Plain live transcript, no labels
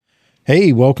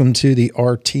Hey, welcome to the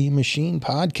RT Machine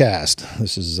Podcast.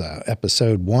 This is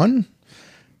episode 1.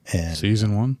 And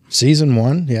Season 1? Season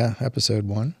 1, yeah, episode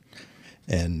 1.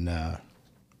 And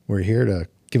we're here to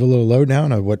give a little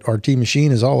lowdown of what RT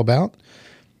Machine is all about.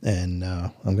 And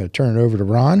I'm going to turn it over to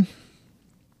Ron.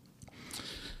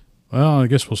 Well, I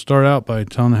guess we'll start out by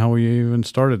telling how we even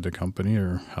started the company,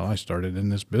 or how I started in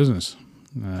this business.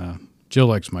 Jill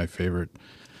likes my favorite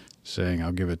saying.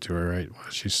 I'll give it to her right while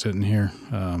she's sitting here.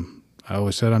 I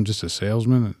always said I'm just a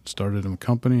salesman that started a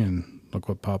company, and look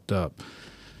what popped up.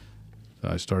 So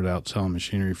I started out selling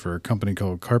machinery for a company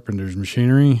called Carpenter's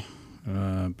Machinery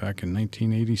back in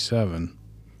 1987.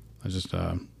 I was just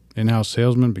an in-house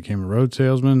salesman, became a road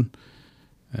salesman,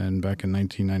 and back in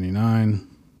 1999,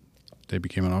 they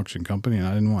became an auction company, and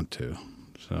I didn't want to.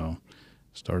 So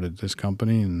started this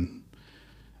company and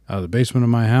out of the basement of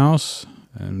my house,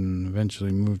 and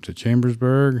eventually moved to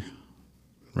Chambersburg,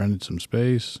 rented some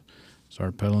space,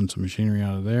 started peddling some machinery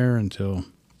out of there until,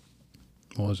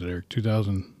 what was it, Eric,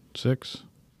 2006?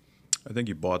 I think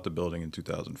you bought the building in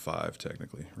 2005,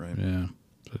 technically, right? Yeah.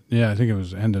 Yeah, I think it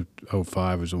was end of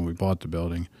 2005 was when we bought the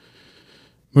building.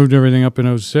 Moved everything up in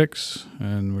 2006,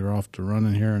 and we were off to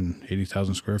running here in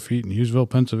 80,000 square feet in Hughesville,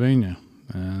 Pennsylvania.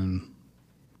 And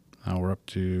now we're up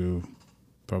to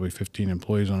probably 15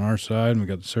 employees on our side, and we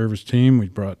got the service team. We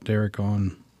brought Derek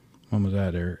on. When was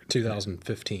that, Eric?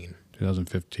 2015.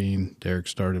 2015. Derek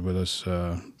started with us,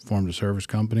 formed a service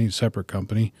company, a separate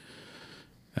company.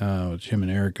 Which him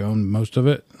and Eric owned most of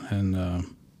it, and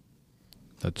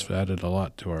that's added a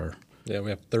lot to our... Yeah, we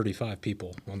have 35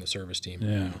 people on the service team.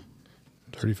 Yeah,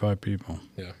 35 people.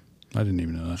 Yeah. I didn't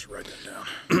even know that. Just write that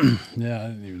down. Yeah, I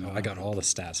didn't even know I got all the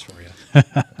stats for you. Why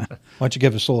don't you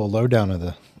give us a little lowdown of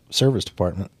the service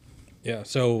department? Yeah,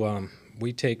 so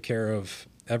we take care of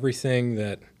everything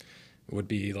that would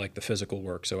be like the physical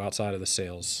work, so outside of the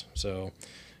sales. So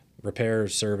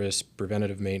repairs, service,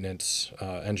 preventative maintenance,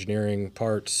 engineering,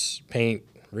 parts, paint,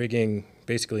 rigging,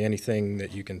 basically anything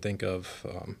that you can think of.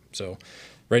 So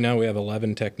right now we have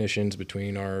 11 technicians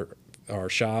between our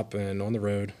shop and on the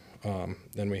road.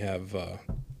 Then we have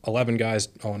 11 guys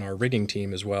on our rigging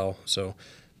team as well. So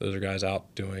those are guys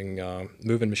out doing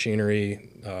moving machinery,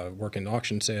 working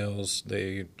auction sales.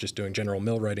 They just doing general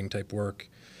millwrighting type work.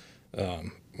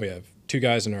 We have 2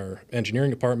 guys in our engineering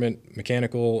department,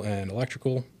 mechanical and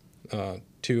electrical,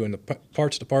 2 in the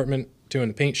parts department, 2 in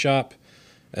the paint shop,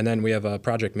 and then we have a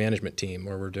project management team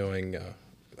where we're doing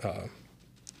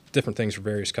different things for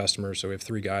various customers. So we have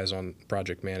 3 guys on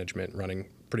project management running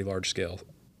pretty large scale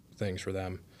things for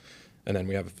them. And then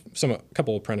we have a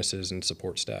couple apprentices and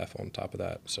support staff on top of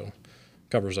that. So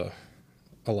covers a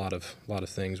lot of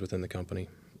things within the company.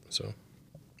 So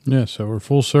Yeah, so we're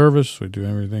full service. We do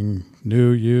everything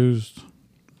new, used,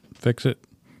 fix it.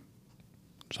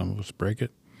 Some of us break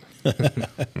it.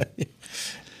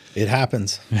 It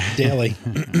happens daily.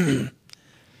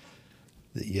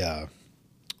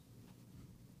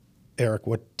 Eric,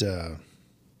 what did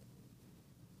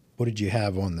you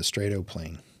have on the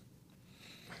Stratoplane?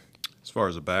 As far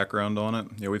as a background on it,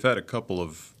 yeah, we've had a couple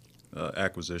of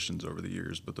acquisitions over the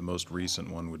years, but the most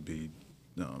recent one would be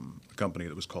a company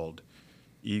that was called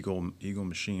Eagle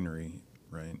Machinery,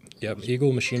 right? Yep,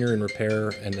 Eagle Machinery and Repair,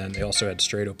 and then they also had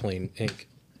Stratoplane Inc.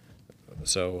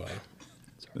 So,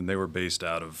 and they were based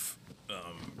out of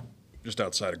just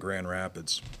outside of Grand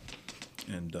Rapids,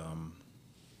 and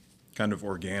kind of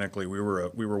organically, we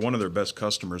were one of their best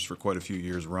customers for quite a few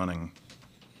years running,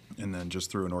 and then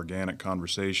just through an organic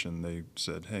conversation, they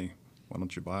said, "Hey, why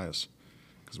don't you buy us?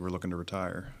 Because we're looking to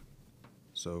retire."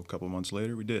 So a couple of months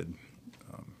later, we did.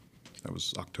 That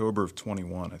was October of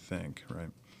 21, I think,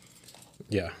 right?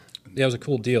 yeah, it was a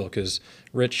cool deal because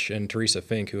Rich and Teresa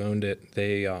Fink, who owned it,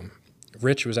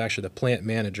 Rich was actually the plant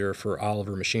manager for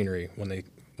Oliver Machinery when they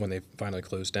finally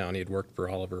closed down. He had worked for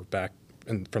Oliver back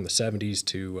from the 70s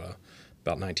to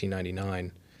about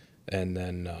 1999, and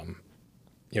then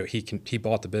he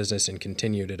bought the business and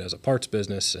continued it as a parts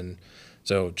business, and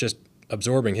so just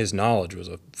absorbing his knowledge was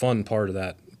a fun part of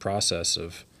that process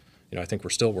of, I think we're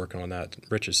still working on that.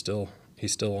 Rich is still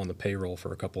on the payroll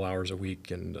for a couple hours a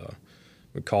week, and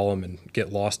we call him and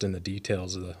get lost in the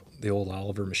details of the old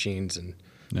Oliver machines. And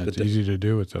It's easy to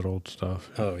do with that old stuff.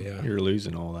 Oh yeah, You're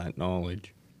losing all that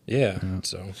knowledge. yeah.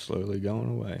 So Slowly going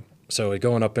away. So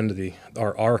going up into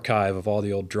our archive of all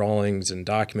the old drawings and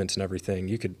documents and everything,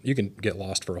 you can get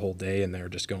lost for a whole day in there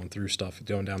just going through stuff,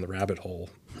 going down the rabbit hole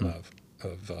of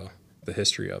the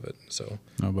history of it. So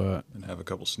But And have a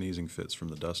couple sneezing fits from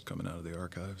the dust coming out of the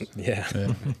archives. yeah.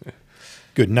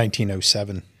 Good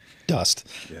 1907 dust.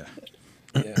 Yeah.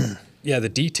 Yeah. Yeah, the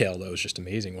detail though is just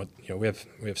amazing. What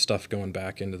we have stuff going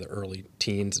back into the early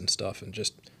teens and stuff, and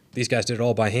just these guys did it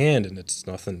all by hand, and it's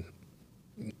nothing.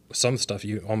 Some stuff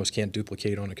you almost can't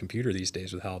duplicate on a computer these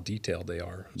days with how detailed they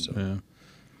are. So Yeah.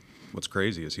 What's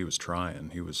crazy is he was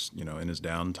trying. He was, in his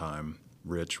downtime,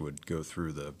 Rich would go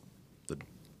through the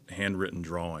handwritten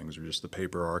drawings or just the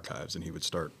paper archives, and he would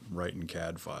start writing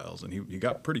CAD files, and he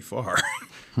got pretty far.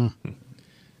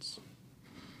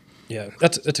 yeah,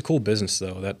 it's a cool business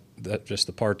though. That just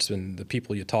the parts and the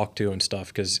people you talk to and stuff,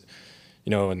 because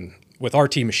and with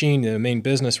RT Machine, the main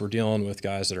business, we're dealing with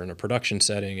guys that are in a production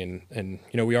setting, and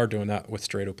we are doing that with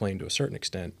Stratoplane to a certain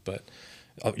extent, but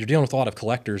you're dealing with a lot of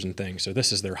collectors and things. So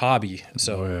this is their hobby.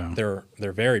 So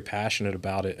they're very passionate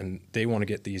about it, and they want to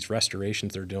get these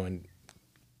restorations they're doing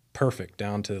perfect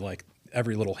down to like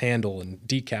every little handle and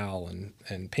decal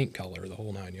and paint color, the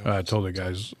whole nine yards. I told the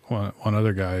guys, one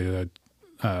other guy that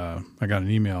I got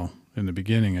an email in the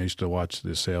beginning. I used to watch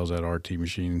the sales at RT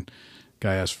Machine.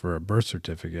 Guy asked for a birth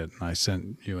certificate, and I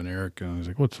sent you and Eric, and I was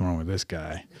like, "What's wrong with this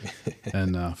guy?"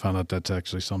 And found out that's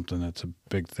actually something that's a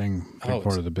big thing,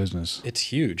 part of the business. It's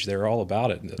huge. They're all about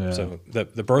it. Yeah. So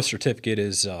the birth certificate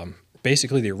is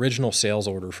basically the original sales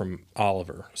order from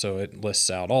Oliver. So it lists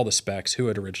out all the specs, who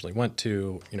it originally went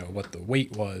to, what the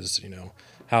weight was,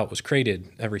 how it was crated,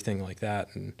 everything like that,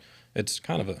 and it's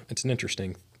it's an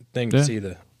interesting thing to see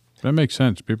the. That makes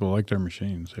sense. People like their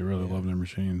machines. They really love their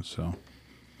machines. So.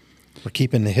 We're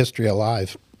keeping the history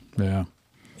alive. Yeah.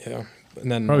 Yeah. And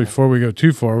then Probably before we go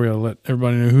too far, we got to let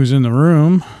everybody know who's in the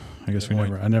room. I guess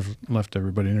I never left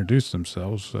everybody introduce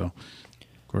themselves. So,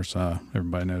 of course,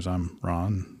 everybody knows I'm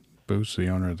Ron Boos, the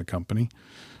owner of the company.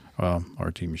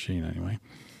 RT Machine, anyway.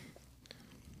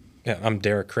 Yeah, I'm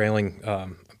Derek Kraling,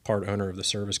 part owner of the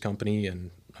service company,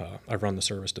 and I run the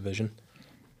service division.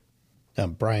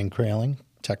 I'm Brian Kraling,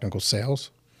 technical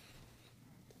sales.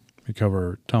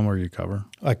 Tell them where you cover.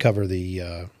 I cover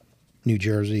the New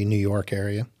Jersey, New York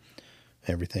area,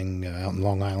 everything out in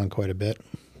Long Island quite a bit.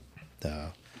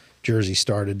 Jersey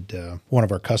started one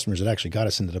of our customers that actually got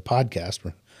us into the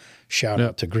podcast. Shout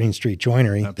out to Green Street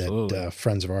Joinery, that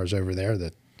friends of ours over there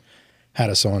that had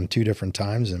us on 2 different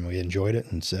times, and we enjoyed it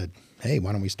and said, hey,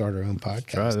 why don't we start our own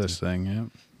podcast? Try this thing, yeah.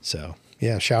 So,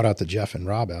 yeah, shout out to Jeff and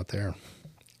Rob out there.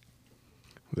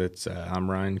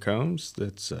 I'm Ryan Combs.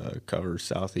 That's covers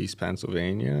Southeast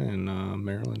Pennsylvania and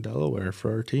Maryland, Delaware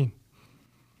for our team.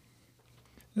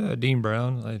 Dean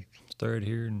Brown. I started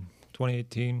here in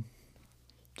 2018.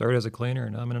 Started as a cleaner,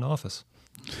 and I'm in an office.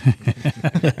 An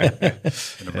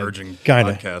emerging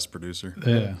podcast producer.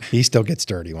 Yeah. He still gets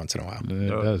dirty once in a while. It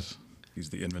does. He's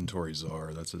the inventory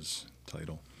czar. That's his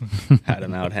title. Had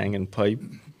him out hanging pipe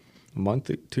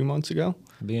 2 months ago.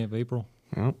 Beginning of April.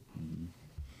 Yep.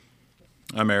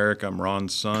 I'm Eric. I'm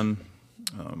Ron's son,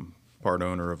 part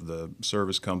owner of the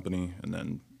service company, and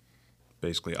then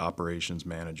basically operations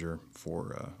manager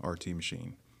for RT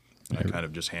Machine. And I kind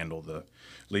of just handle the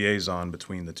liaison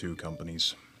between the two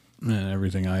companies. And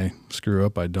everything I screw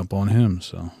up, I dump on him.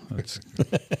 So that's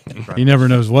he never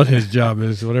knows what his job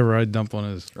is. Whatever I dump on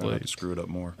his Try not to plate. screw it up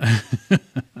more.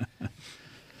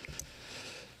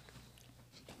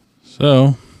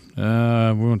 So we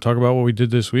want to talk about what we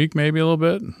did this week, maybe a little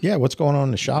bit. Yeah, what's going on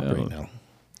in the shop right now?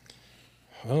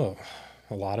 Oh,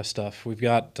 a lot of stuff. We've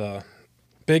got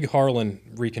big Harlan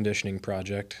reconditioning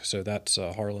project. So that's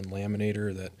a Harlan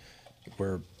laminator that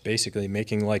we're basically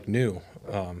making like new.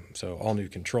 So all new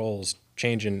controls,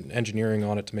 changing engineering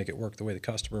on it to make it work the way the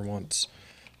customer wants.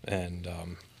 And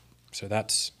so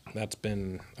that's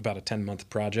been about a 10-month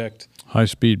project.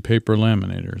 High-speed paper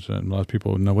laminators. A lot of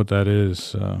people know what that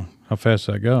is. How fast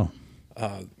does that go?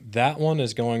 That one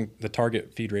is going, the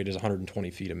target feed rate is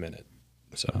 120 feet a minute.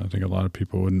 So I think a lot of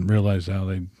people wouldn't realize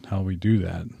how we do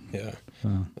that. yeah.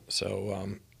 So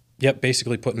yep,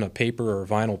 basically putting a paper or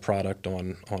vinyl product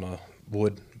on a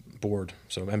wood board,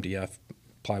 so MDF,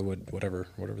 plywood, whatever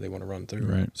they want to run through.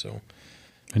 Right. So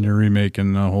And you're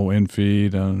remaking the whole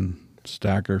in-feed and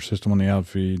stacker system on the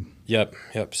outfeed. Yep.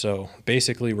 So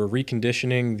basically, we're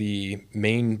reconditioning the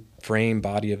main frame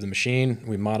body of the machine.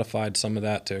 We modified some of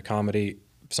that to accommodate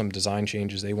some design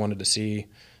changes they wanted to see,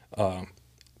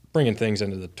 bringing things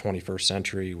into the 21st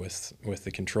century with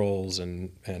the controls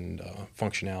and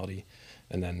functionality.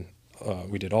 And then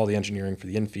we did all the engineering for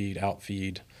the in-feed,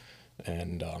 out-feed,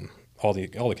 and all the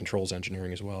controls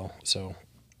engineering as well. So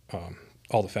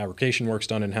all the fabrication work's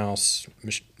done in-house,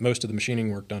 most of the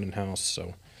machining work done in-house.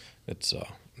 So it's a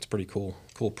pretty cool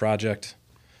project.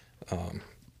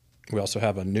 We also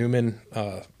have a Newman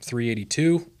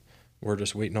 382. We're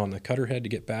just waiting on the cutter head to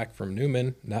get back from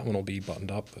Newman. That one will be buttoned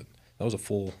up, but that was a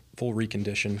full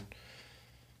recondition.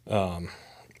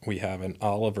 We have an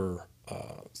Oliver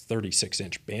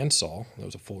 36-inch bandsaw. That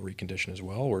was a full recondition as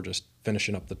well. We're just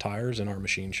finishing up the tires in our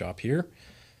machine shop here.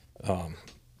 Is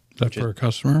that for a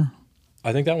customer?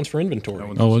 I think that one's for inventory. That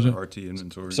one's Oh, was just it? RT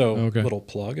inventory. So Okay. little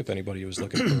plug if anybody was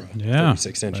looking for a Yeah.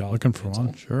 36-inch I'm Oliver looking for bandsaw.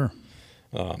 one. Sure.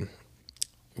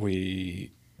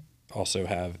 We also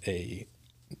have a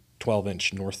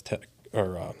 12-inch Northtech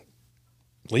or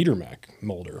Leadermech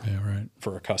molder Yeah, right.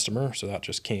 for a customer. So that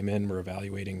just came in. We're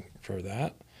evaluating for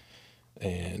that.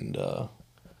 And I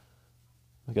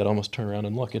got to almost turn around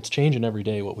and look. It's changing every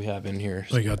day what we have in here.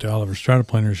 They got the Oliver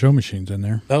Stratoplaner show machines in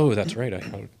there. Oh, that's right.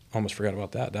 I almost forgot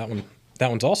about that. That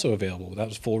one's also available. That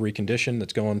was full recondition.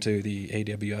 That's going to the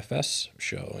AWFS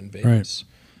show in Vegas.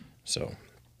 So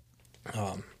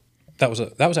that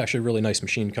was actually a really nice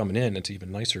machine coming in. It's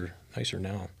even nicer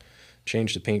now.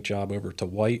 Changed the paint job over to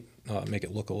white, make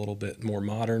it look a little bit more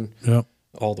modern. Yep.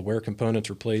 All the wear components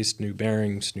replaced, new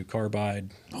bearings, new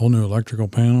carbide. Whole new electrical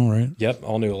panel, right? Yep,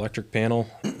 all new electric panel.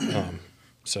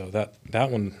 So that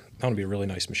would be a really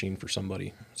nice machine for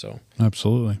somebody. So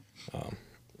Absolutely.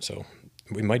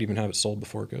 we might even have it sold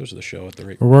before it goes to the show at the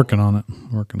rate. We're working on it.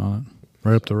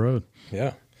 Right up the road.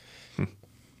 Yeah.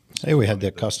 Hey, we had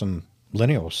that custom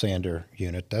lineal sander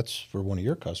unit. That's for one of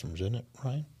your customers, isn't it,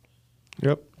 Ryan?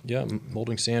 Yep. Yeah,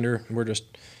 molding sander. We're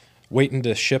just waiting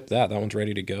to ship that. That one's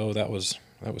ready to go. That was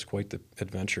quite the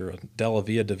adventure. A Della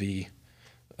Via Devi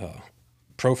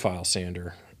profile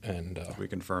sander, and we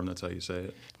confirm that's how you say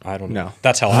it. I don't know. No.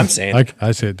 That's how I'm saying it.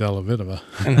 I say Della Vidova.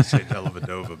 I say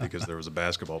Delavadova because there was a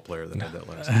basketball player that had that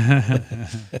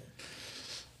last name.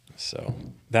 So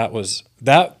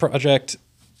that project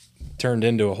turned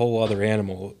into a whole other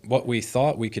animal. What we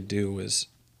thought we could do was,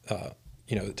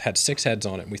 it had 6 heads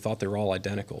on it, and we thought they were all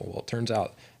identical. Well, it turns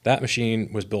out that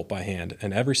machine was built by hand,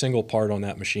 and every single part on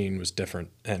that machine was different.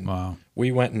 And Wow.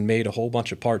 we went and made a whole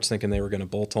bunch of parts thinking they were going to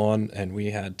bolt on, and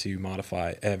we had to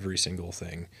modify every single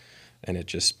thing, and it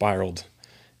just spiraled.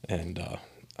 And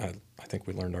I think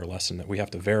we learned our lesson that we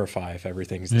have to verify if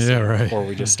everything's the Yeah, same right. before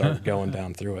we just start going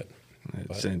down through it.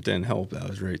 It didn't help. That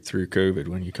was right through COVID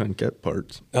when you couldn't get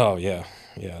parts. Oh yeah,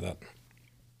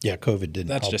 Yeah, COVID didn't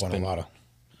That's help just on been- a lot of.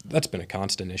 that's been a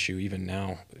constant issue even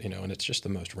now, and it's just the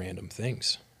most random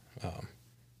things.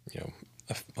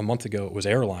 A month ago it was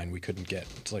airline we couldn't get.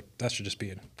 It's like that should just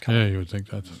be Yeah, you would think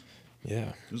that's.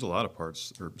 yeah. There's a lot of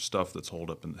parts or stuff that's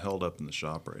held up in the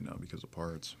shop right now because of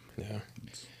parts.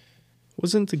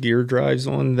 Wasn't the gear drives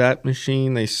on that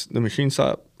machine? The machine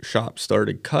shop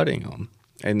started cutting them,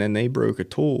 and then they broke a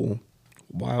tool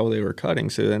while they were cutting.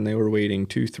 So then they were waiting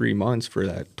 2-3 months for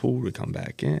that tool to come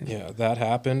back in. Yeah, that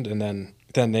happened, and then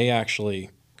they actually,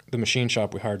 the machine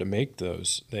shop we hired to make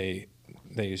those, they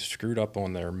screwed up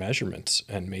on their measurements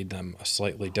and made them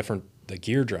the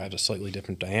gear drives a slightly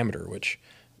different diameter, which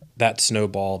that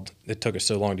snowballed. It took us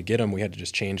so long to get them, we had to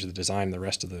just change the design and the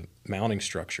rest of the mounting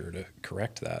structure to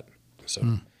correct that.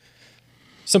 So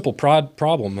simple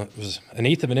problem. It was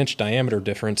 1/8 of an inch diameter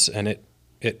difference, and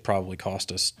it probably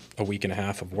cost us a week and a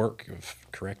half of work of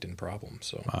correcting problems.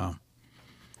 So Wow.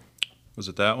 Was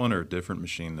it that one or a different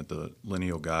machine that the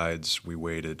lineal guides we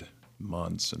waited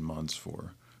months and months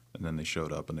for, and then they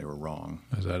showed up and they were wrong?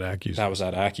 Is that accurate? that was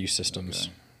at AccuSystems.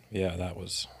 Okay. Yeah,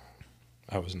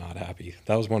 I was not happy.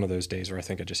 That was one of those days where I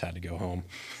think I just had to go home.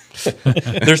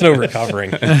 There's no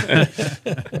recovering.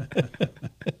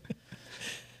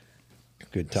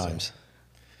 Good times.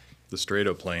 The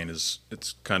Stratoplane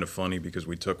it's kind of funny because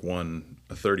we took a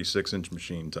 36-inch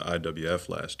machine to IWF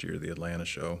last year, the Atlanta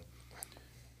show,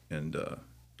 and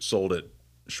sold it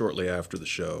shortly after the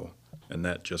show, and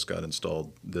that just got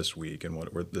installed this week. And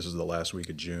this is the last week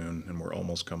of June, and we're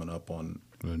almost coming up on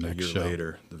The a next year show.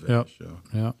 later, the Vegas show,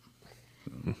 Yeah.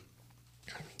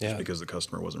 Yeah, because the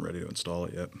customer wasn't ready to install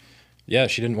it yet. yeah.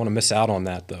 She didn't want to miss out on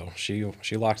that though. She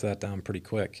locked that down pretty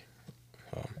quick.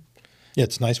 Yeah,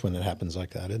 it's nice when it happens like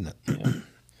that, isn't it?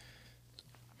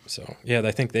 So yeah,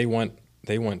 I think they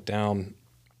went down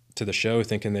to the show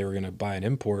thinking they were going to buy an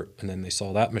import, and then they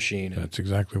saw that machine. And That's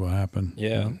exactly what happened.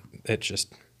 yeah, it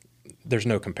just there's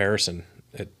no comparison.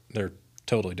 They're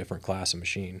totally different class of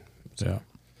machine. Yeah.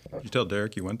 Did you tell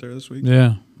Derek you went there this week?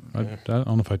 Yeah. I don't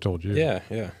know if I told you. Yeah.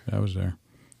 I was there.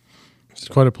 It's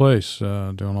quite a place,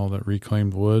 doing all that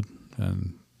reclaimed wood,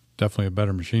 and definitely a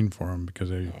better machine for them because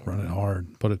they run it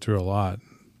hard, put it through a lot.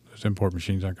 Those import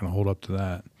machines aren't going to hold up to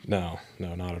that. No,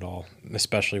 not at all.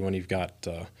 Especially when you've got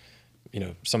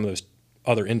some of those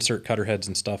other insert cutter heads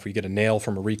and stuff. Where you get a nail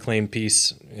from a reclaimed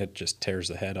piece, it just tears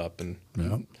the head up, and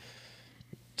Yeah.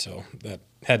 so that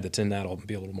head that's in that will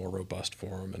be a little more robust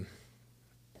for them. And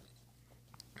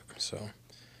so,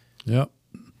 Yep.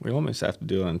 We almost have to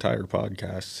do an entire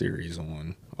podcast series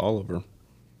on Oliver,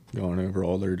 going over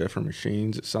all their different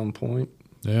machines at some point.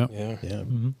 Yeah. Yeah. Yeah.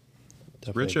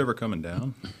 Is Rich ever coming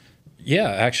down? Yeah,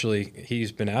 actually,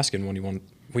 he's been asking when he want.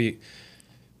 We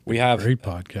have. Great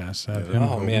podcast. Have him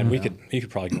Oh go man, on. he could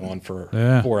probably go on for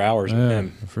Yeah. 4 hours with Yeah,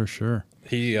 him. for sure.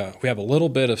 We have a little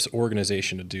bit of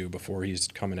organization to do before he's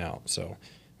coming out. So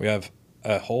we have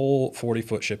a whole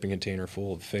 40-foot shipping container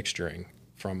full of fixturing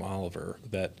from Oliver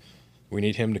that we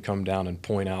need him to come down and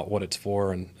point out what it's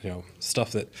for, and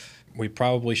stuff that we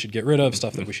probably should get rid of,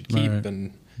 stuff that we should keep, Right.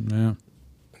 and Yeah.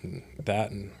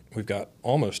 that. And we've got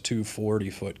almost 2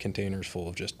 40-foot containers full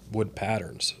of just wood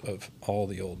patterns of all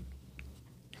the old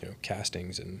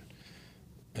castings and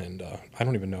I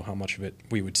don't even know how much of it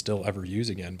we would still ever use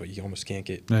again, but you almost can't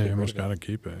get Yeah, rid you of almost it. got to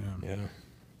keep it. Yeah. Yeah,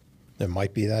 There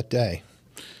might be that day.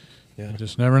 yeah. You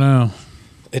just never know.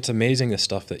 It's amazing the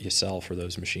stuff that you sell for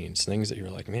those machines. Things that you're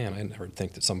like, man, I never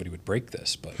think that somebody would break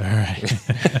this, but All right.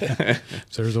 If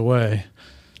there's a way.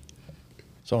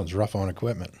 Someone's rough on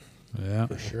equipment Yeah.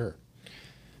 for sure.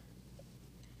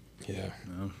 yeah.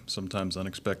 Sometimes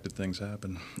unexpected things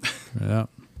happen. Yeah.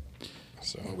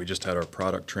 So We just had our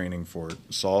product training for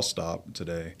saw stop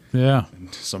today, Yeah.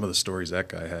 and some of the stories that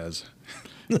guy has.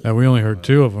 Yeah, we only heard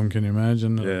 2 of them. Can you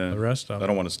imagine Yeah, the rest of I them?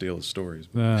 don't want to steal his stories.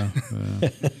 Yeah. Yeah.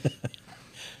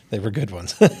 They were good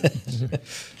ones.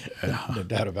 No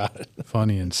doubt about it.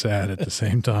 Funny and sad at the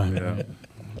same time. Yeah.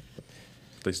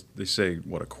 They say,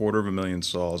 what, 250,000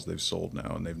 saws they've sold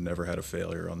now, and they've never had a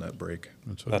failure on that break.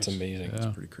 What That's he's- amazing.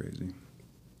 Yeah. Pretty crazy.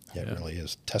 Yeah, Yeah. it really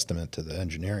is testament to the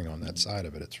engineering on that side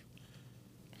of it. It's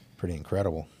pretty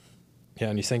incredible. yeah,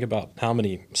 and you think about how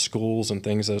many schools and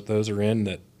things that those are in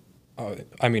that.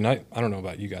 I mean, I don't know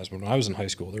about you guys, but when I was in high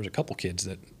school, there was a couple kids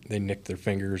that they nicked their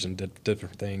fingers and did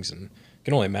different things, and I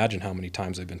can only imagine how many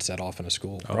times they've been set off in a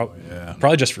school. Oh, yeah.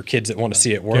 Probably just for kids that want to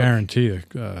see it work. Guarantee you,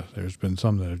 there's been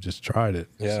some that have just tried it,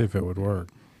 Yeah. see if it would work.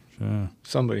 Yeah.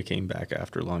 Somebody came back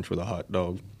after lunch with a hot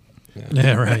dog.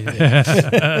 Yeah, right.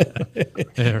 Yeah.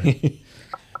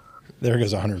 There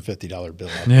goes a $150 bill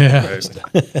out Yeah.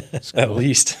 Right. At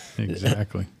least.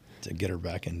 Exactly. to get her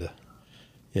back into.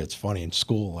 Yeah, it's funny in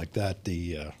school like that.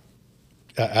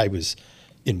 I was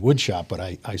in wood shop, but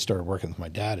I started working with my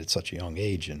dad at such a young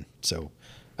age, and so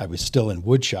I was still in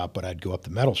wood shop, but I'd go up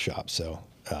to metal shop, so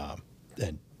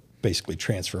and basically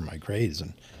transfer my grades.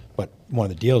 But one of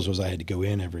the deals was I had to go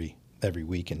in every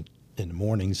week in the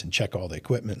mornings and check all the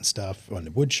equipment and stuff on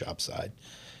the wood shop side,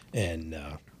 and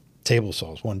table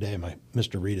saws. One day, my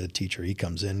Mr. Rita, the teacher, he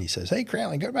comes in, he says, "Hey,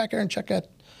 Cranley, go back there and check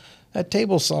that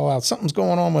table saw out. Something's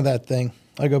going on with that thing."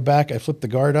 I go back, I flip the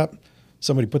guard up.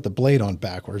 Somebody put the blade on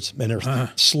backwards, and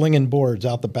they're slinging boards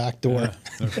out the back door,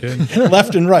 No kidding.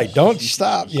 left and right. Don't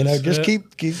stop, just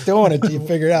keep doing it till you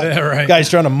figure it out. Yeah, right. Guy's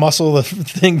trying to muscle the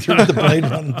thing through the blade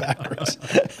running backwards.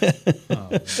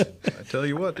 I tell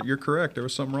you what, you're correct. There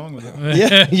was something wrong with it.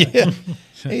 Yeah, yeah.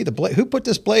 Hey, the blade. Who put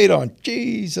this blade on?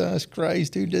 Jesus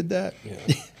Christ, who did that?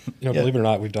 Yeah. Yeah. Believe it or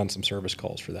not, we've done some service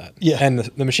calls for that. Yeah. And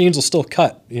the machines will still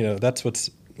cut. That's what's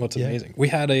Yeah. amazing. We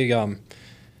had a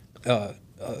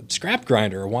scrap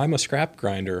grinder, a Wyma scrap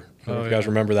grinder. I don't know if you guys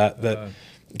remember that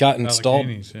got installed.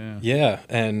 Alleghenies, yeah. Yeah,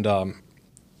 and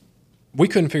we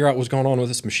couldn't figure out what was going on with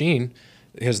this machine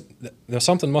because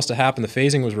something must have happened. The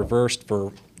phasing was reversed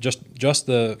for just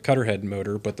the cutter head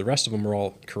motor, but the rest of them were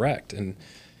all correct. And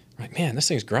we're like, man, this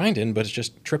thing's grinding, but it's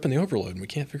just tripping the overload, and we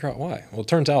can't figure out why. Well, it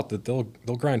turns out that they'll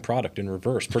grind product in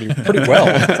reverse pretty well.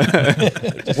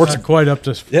 Works not quite up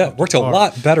to Yeah, it worked a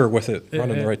lot better with it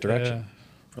running the right direction.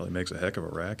 Probably makes a heck of a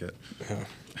racket.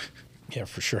 Yeah,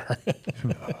 for sure.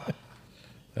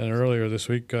 And earlier this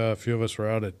week, a few of us were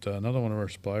out at another one of our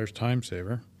suppliers, Time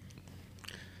Saver,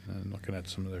 and looking at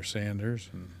some of their sanders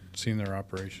and seeing their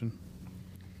operation.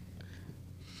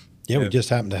 Yeah, we Yeah. just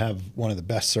happened to have one of the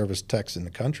best service techs in the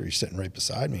country sitting right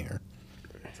beside me here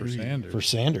For sanders. for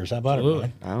Sanders. How about Absolutely.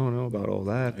 it, I don't know about all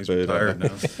that, He's but retired now.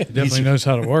 He definitely knows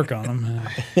how to work on them.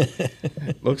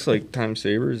 looks like Time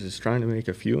Savers is trying to make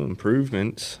a few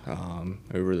improvements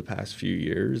over the past few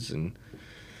years, and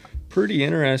pretty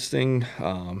interesting.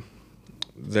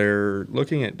 They're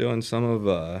looking at doing some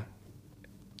of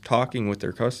talking with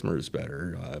their customers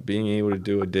better, being able to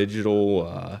do a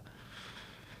digital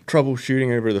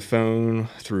troubleshooting over the phone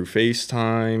through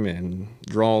FaceTime and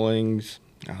drawings,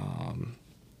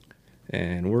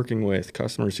 and working with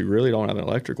customers who really don't have an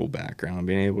electrical background,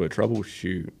 being able to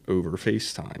troubleshoot over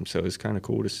FaceTime. So it's kind of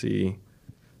cool to see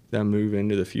them move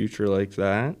into the future like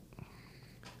that.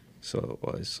 So it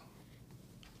was.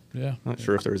 Yeah. Not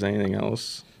sure if there was anything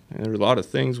else. And there were a lot of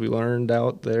things we learned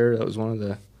out there. That was one of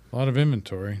the. A lot of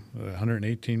inventory.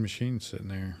 118 machines sitting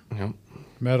there. You know,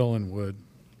 metal and wood.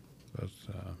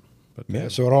 But Yeah.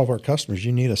 So at all of our customers,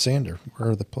 you need a sander.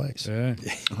 We're the place. yeah,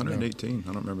 118.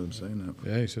 I don't remember them saying that.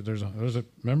 yeah. He said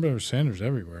remember there was sanders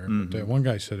everywhere. But that one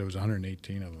guy said it was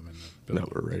 118 of them in the building.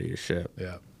 that were ready to ship.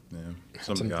 Yeah, Yeah.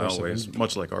 Some of the impressive. aisleways,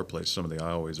 much like our place, some of the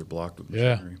aisleways are blocked with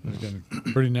yeah. machinery. It's getting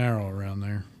pretty narrow around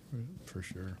there, for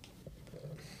sure.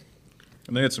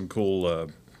 And they had some cool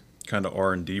kind of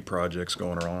R&D projects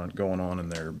going on in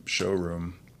their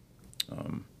showroom.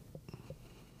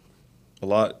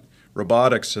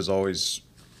 Robotics has always,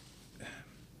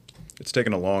 it's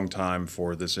taken a long time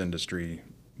for this industry,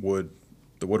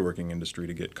 the woodworking industry,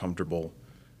 to get comfortable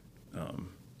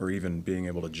or even being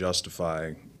able to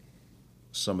justify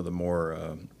some of the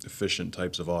more efficient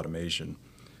types of automation.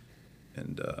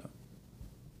 And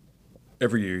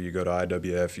every year you go to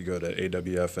IWF, you go to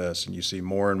AWFS, and you see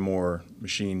more and more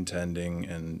machine tending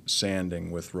and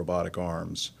sanding with robotic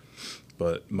arms.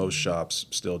 But most shops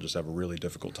still just have a really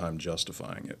difficult time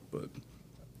justifying it. But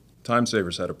Time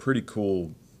Savers had a pretty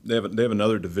cool, they have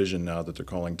another division now that they're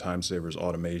calling Time Savers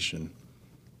Automation.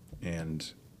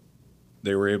 And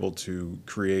they were able to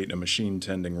create a machine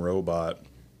tending robot.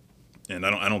 And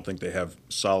I don't think they have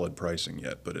solid pricing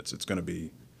yet, but it's going to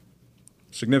be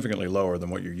significantly lower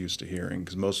than what you're used to hearing,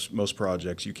 because most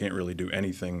projects you can't really do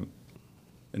anything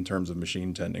in terms of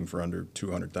machine tending for under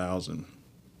 $200,000,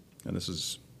 and this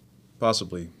is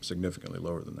possibly significantly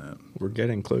lower than that. We're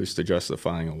getting close to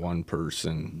justifying a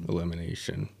one-person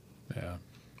elimination. Yeah,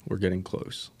 We're getting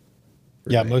close.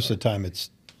 Yeah. Most of the time, it's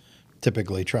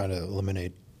typically trying to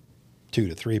eliminate 2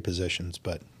 to 3 positions,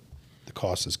 but the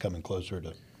cost is coming closer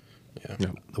to Yeah.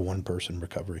 Yep. the one-person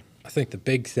recovery. I think the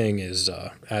big thing is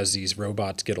as these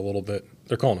robots get a little bit,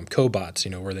 they're calling them cobots,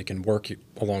 where they can work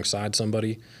alongside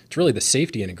somebody. It's really the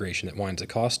safety integration that winds the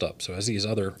cost up. So as these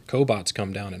other cobots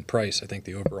come down in price, I think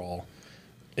the overall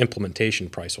implementation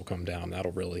price will come down.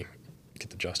 That'll really get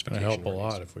the it's going justification. to help a raised.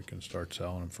 lot if we can start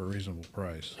selling them for a reasonable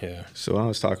price. Yeah. So I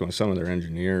was talking with some of their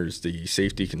engineers. The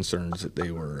safety concerns that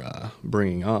they were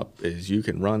bringing up is you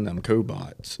can run them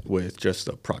cobots with just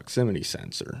a proximity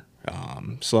sensor,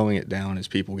 slowing it down as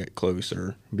people get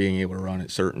closer, being able to run at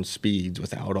certain speeds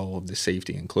without all of the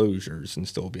safety enclosures, and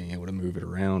still being able to move it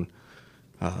around.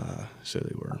 So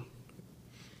they were.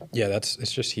 Yeah, it's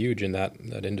just huge in that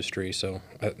industry. So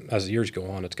as the years go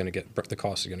on, it's going to the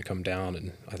cost is going to come down,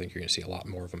 and I think you're going to see a lot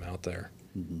more of them out there.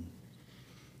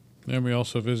 And we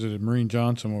also visited Marine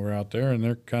Johnson when we were out there, and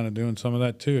they're kind of doing some of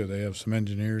that too. They have some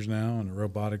engineers now in the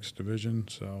robotics division,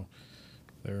 so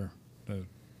they're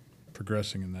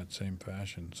progressing in that same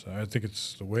fashion. So I think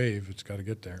it's the wave. It's got to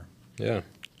get there. Yeah.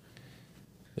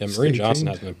 Yeah, Stay Marine Johnson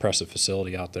tuned. has an impressive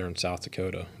facility out there in South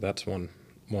Dakota. That's one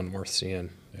worth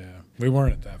seeing. Yeah, we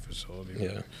weren't at that facility. but-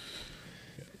 Yeah.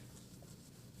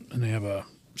 And they have a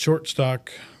short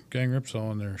stock gang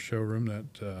ripsaw in their showroom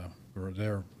or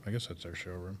their, I guess that's their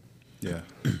showroom. Yeah.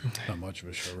 Not much of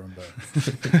a showroom,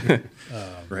 but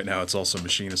Right now it's also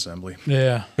machine assembly.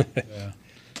 yeah, yeah.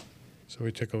 So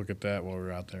we took a look at that while we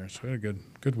were out there. So we had a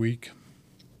good week.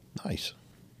 Nice.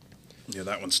 Yeah,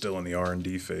 that one's still in the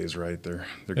R&D phase, right? They're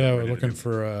Yeah, getting we're ready to looking do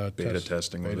for a beta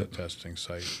testing with beta it. testing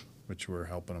site, which we're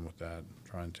helping them with that,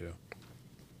 trying to.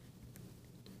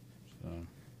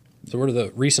 So what are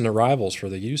the recent arrivals for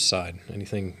the used side?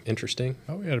 Anything interesting?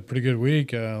 Oh, we had a pretty good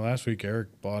week. Last week,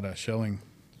 Eric bought a Schelling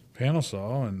panel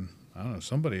saw, and I don't know,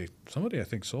 somebody I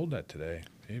think sold that today.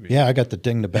 Maybe. Yeah, I got to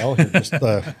ding the bell here just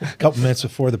a couple minutes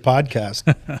before the podcast.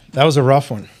 That was a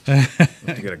rough one. Have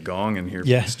to get a gong in here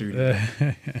Yeah. for the studio.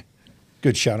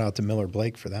 Good shout out to Miller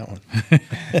Blake for that one.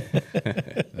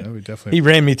 Yeah, we He definitely.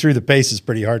 ran me through the paces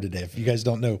pretty hard today. If you guys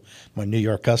don't know my New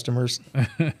York customers,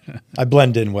 I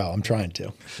blend in well. I'm trying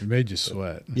to. It made you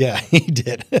sweat. Yeah, he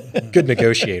did. Good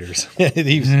negotiators.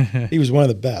 he was one of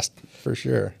the best for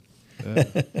sure.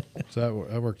 So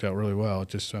that worked out really well. It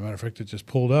just, as a matter of fact, it just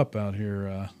pulled up out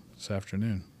here this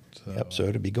afternoon. So, Yep. So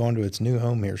it'll be going to its new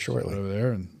home here shortly. over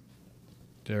there, and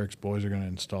Derek's boys are going to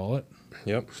install it.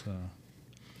 Yep. So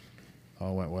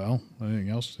all went well. Anything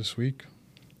else this week?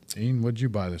 Ian, what'd you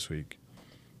buy this week?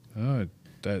 Oh,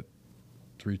 that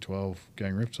 312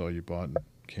 gang ripsaw you bought in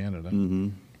Canada. Mm-hmm.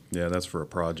 Yeah, that's for a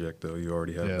project, though. You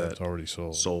already have Yeah, that that's already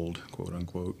sold. sold, quote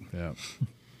unquote. Yeah.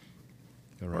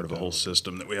 Part of a whole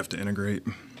system that we have to integrate.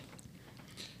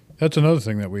 That's another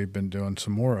thing that we've been doing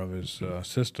some more of is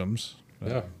systems.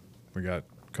 Yeah. We got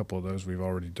a couple of those we've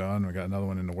already done. We got another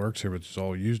one in the works here, which is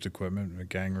all used equipment, a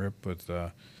gang rip with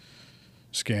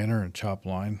scanner and chop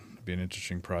line. It'll be an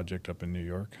interesting project up in New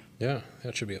York. Yeah,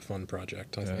 that should be a fun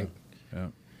project, I think. Yeah.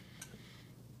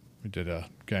 We did a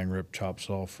gang rip chop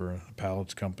saw for a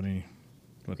pallets company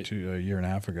a year and a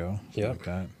half ago. something Yeah. Like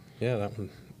that. Yeah, that one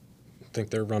think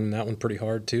they're running that one pretty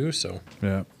hard too. So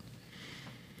Yeah.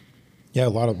 Yeah, a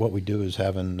lot of what we do is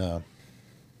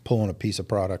pulling a piece of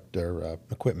product or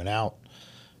equipment out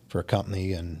for a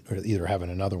company and or either having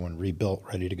another one rebuilt,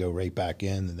 ready to go right back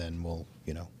in, and then we'll,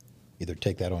 either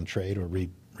take that on trade or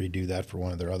redo that for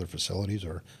one of their other facilities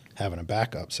or having a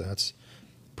backup. So that's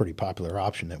a pretty popular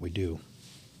option that we do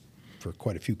for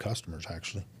quite a few customers,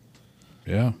 actually.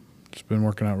 Yeah. It's been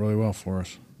working out really well for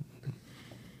us.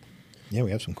 Yeah,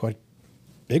 we have some quite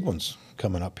big ones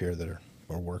coming up here that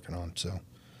we're working on. So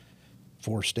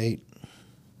 4-state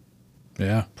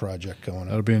Yeah. project going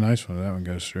That'll up. be a nice one if that one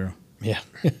goes through. Yeah.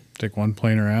 Take one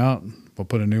planer out, we'll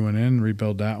put a new one in,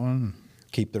 rebuild that one,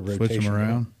 Keep the switch rotation them going.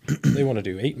 around. they want to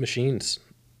do 8 machines.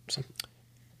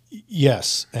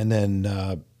 Yes, and then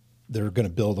they're going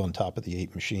to build on top of the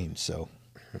 8 machines. So,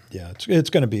 yeah, it's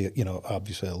going to be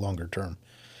obviously a longer term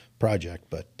project,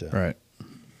 but Right.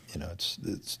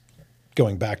 it's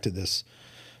going back to this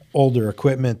older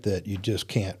equipment that you just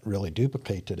can't really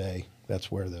duplicate today. That's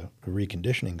where the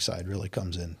reconditioning side really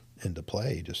comes into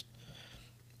play. It just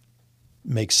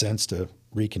makes sense to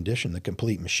recondition the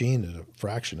complete machine at a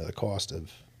fraction of the cost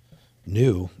of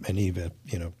new, and even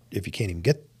if you can't even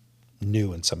get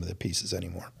new in some of the pieces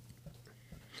anymore.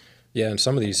 Yeah, and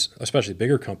some of these, especially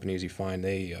bigger companies, you find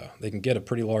they can get a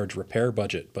pretty large repair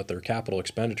budget, but their capital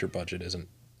expenditure budget isn't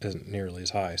nearly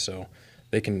as high. So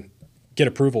they can get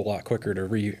approval a lot quicker to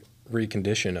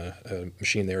recondition a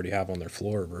machine they already have on their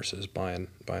floor versus buying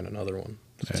another one.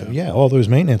 So yeah, all those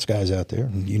maintenance guys out there,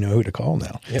 you know who to call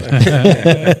now.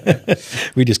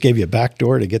 We just gave you a back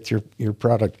door to get your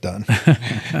product done.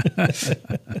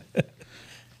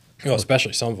 Well,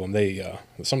 especially some of them,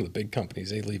 some of the big companies,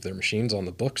 they leave their machines on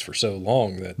the books for so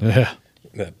long that Yeah.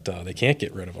 they can't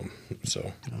get rid of them.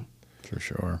 So For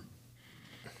sure.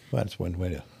 Well, that's one way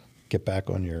to get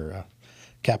back on your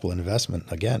capital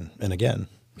investment again and again.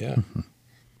 yeah,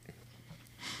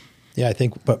 Yeah, I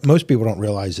think, but most people don't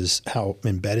realize is how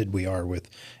embedded we are with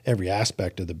every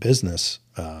aspect of the business,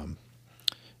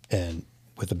 and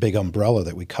with the big umbrella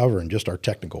that we cover, and just our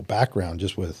technical background,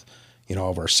 just with all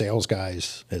of our sales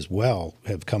guys as well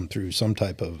have come through some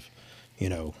type of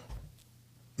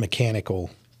mechanical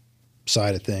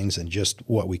side of things, and just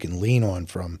what we can lean on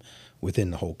from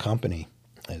within the whole company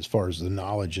as far as the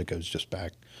knowledge that goes just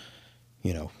back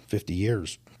 50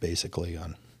 years basically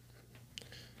on.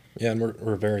 yeah, and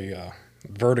we're very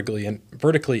vertically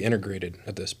integrated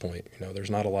at this point. There's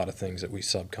not a lot of things that we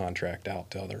subcontract out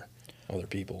to other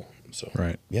people. So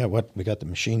Right. Yeah, we got the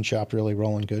machine shop really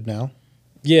rolling good now.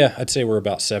 yeah, I'd say we're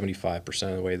about 75%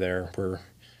 of the way there. We're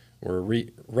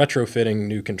retrofitting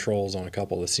new controls on a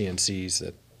couple of the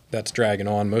CNCs that's dragging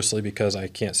on, mostly because I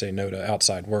can't say no to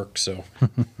outside work. So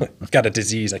I've got a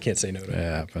disease I can't say no to. It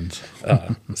happens.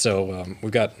 So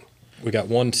we got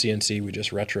one CNC we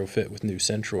just retrofit with new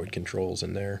Centroid controls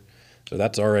in there. So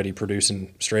that's already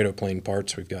producing Stratoplane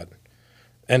parts. We've got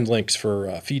end links for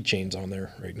feed chains on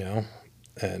there right now,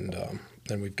 and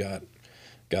then we've got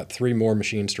 3 more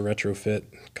machines to retrofit,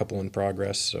 a couple in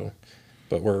progress. So,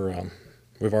 but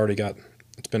we've already got.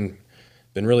 It's been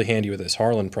really handy with this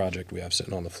Harlan project we have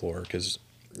sitting on the floor, because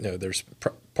there's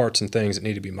parts and things that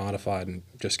need to be modified and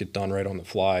just get done right on the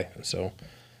fly. So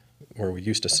where we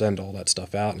used to send all that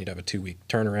stuff out and you'd have a 2-week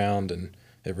turnaround, and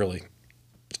it really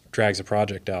drags the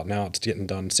project out. Now it's getting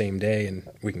done same day and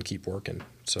we can keep working.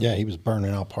 So Yeah, he was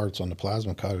burning out parts on the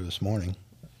plasma cutter this morning.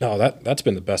 no, that's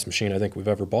been the best machine I think we've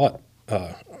ever bought.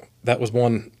 That was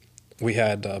one we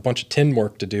had a bunch of tin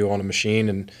work to do on a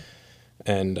machine,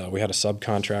 and we had a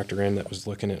subcontractor in that was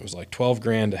looking. It was like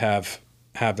 $12,000 to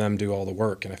have them do all the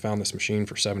work, and I found this machine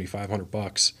for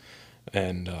 $7,500,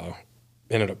 and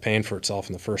ended up paying for itself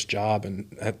in the first job. And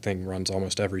that thing runs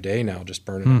almost every day now, just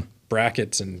burning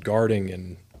brackets and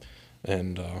guarding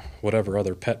and whatever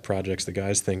other pet projects the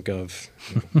guys think of.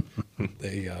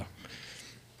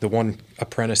 The one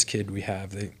apprentice kid we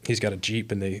have, he's got a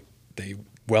Jeep, and they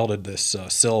welded this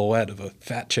silhouette of a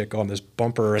fat chick on this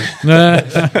bumper, and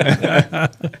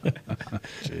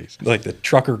like the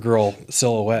trucker girl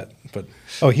silhouette. But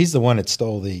Oh, he's the one that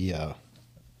stole the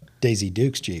Daisy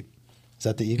Dukes Jeep. Is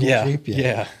that the Eagle Jeep?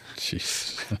 yeah.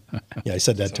 Jeez. Yeah, I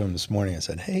said that to him this morning. I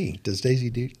said, "Hey, does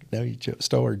Daisy Duke know you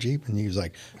stole her Jeep?" And he was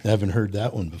like, "I haven't heard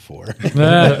that one before."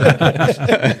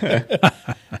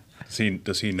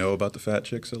 Does he know about the fat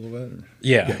chick silhouette? Or?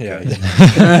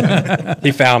 Yeah.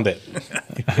 He found it.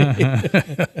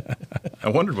 I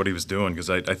wondered what he was doing, because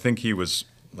I think he was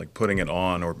like putting it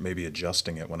on or maybe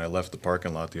adjusting it when I left the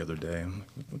parking lot the other day. I'm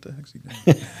like, what the heck's he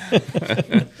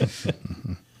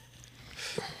doing?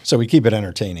 So we keep it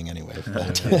entertaining anyway.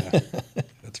 But Yeah,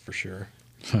 that's for sure.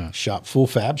 shop, full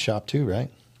fab shop too, right?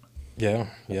 Yeah,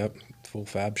 yep. Full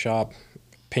fab shop,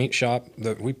 paint shop.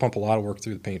 We pump a lot of work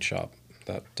through the paint shop.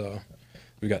 That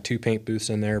we got 2 paint booths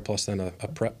in there, plus then a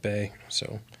prep bay,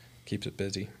 so keeps it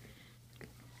busy.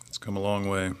 It's come a long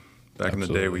way. Back in the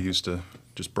day, Absolutely. we used to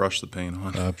just brush the paint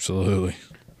on. Absolutely.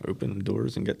 Open the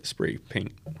doors and get the spray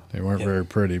paint. They weren't very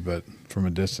pretty, but from a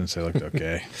distance they looked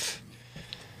okay.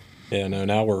 Yeah, no.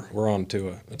 Now we're on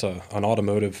to an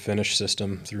automotive finish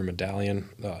system through Medallion,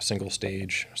 single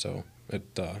stage. So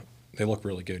they look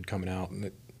really good coming out,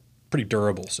 and pretty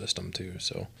durable system too.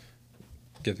 So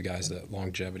give the guys that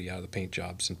longevity out of the paint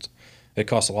jobs. Since it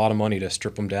costs a lot of money to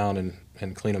strip them down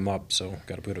and clean them up, so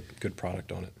got to put a good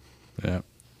product on it. Yeah.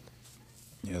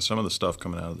 Yeah, some of the stuff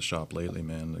coming out of the shop lately,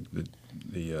 man.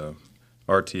 The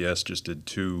RTS just did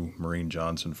 2 Marine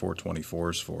Johnson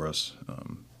 424s for us.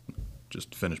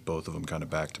 Just finished both of them kind of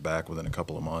back to back within a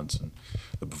couple of months, and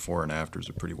the before and afters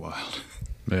are pretty wild.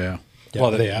 Yeah. Yeah,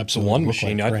 Well, they the absolutely one look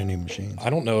machine, like brand new machines. I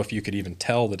don't know if you could even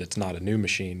tell that it's not a new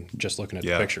machine just looking at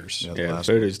Yeah. the pictures. Yeah. Yeah, the last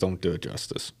photos don't do it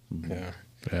justice. Yeah.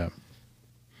 Yeah.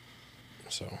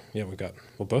 So yeah,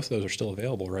 both of those are still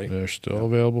available, right? They're still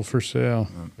available for sale.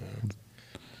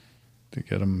 To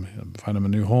get them, find them a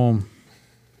new home.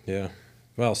 Yeah.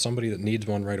 Well, somebody that needs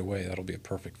one right away, that'll be a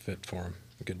perfect fit for them.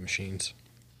 Good machines.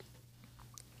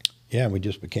 Yeah, we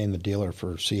just became the dealer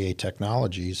for CA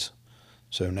Technologies.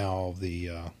 So now all the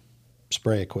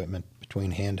spray equipment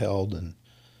between handheld and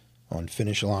on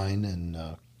finish line and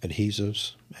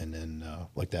adhesives, and then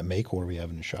like that Maycore we have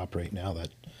in the shop right now,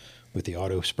 that with the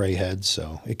auto spray heads.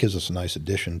 So it gives us a nice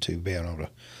addition to being able to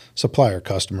supply our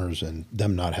customers and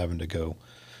them not having to go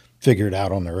figure it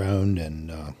out on their own. And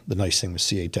the nice thing with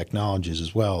CA Technologies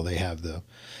as well, they have the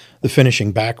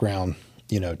finishing background,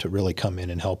 to really come in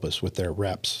and help us with their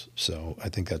reps. So I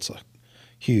think that's a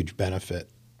huge benefit,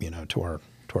 to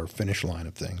our finish line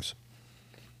of things.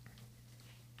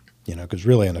 Because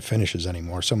really on the finishes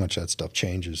anymore, so much of that stuff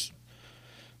changes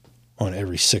on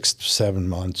every 6 to 7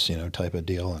 months, type of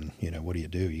deal. And, what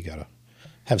do? You got to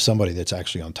have somebody that's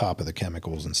actually on top of the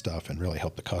chemicals and stuff and really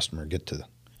help the customer get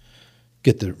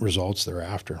the results they're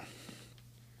after.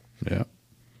 Yeah.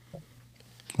 Why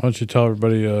don't you tell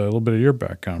everybody a little bit of your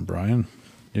background, Brian?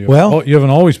 You haven't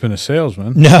always been a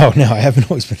salesman. No, I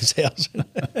haven't always been a salesman.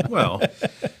 Well,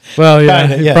 Well, yeah,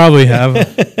 Kinda, you yeah. probably have.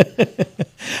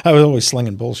 I was always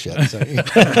slinging bullshit. So.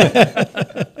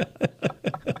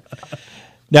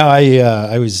 No,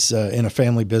 I was in a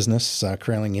family business,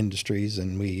 Crailing Industries,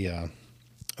 and we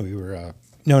were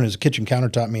known as a kitchen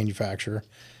countertop manufacturer,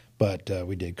 but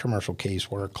we did commercial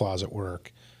casework, closet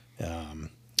work.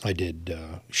 I did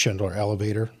Schindler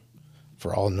elevator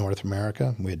for all of North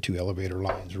America. We had 2 elevator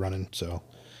lines running. So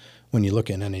when you look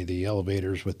in any of the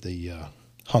elevators with the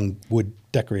hung wood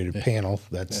decorated panel,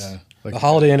 that's The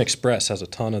Holiday Inn Express has a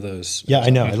ton of those. yeah,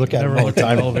 I know. I look at Never them all the looked at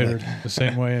time. the elevator the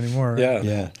same way anymore. Yeah.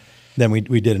 Yeah. Then we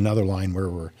did another line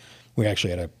where we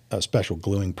actually had a special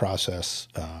gluing process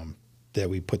that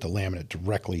we put the laminate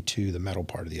directly to the metal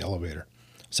part of the elevator.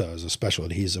 So it was a special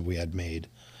adhesive we had made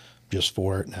just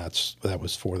for it, and that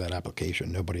was for that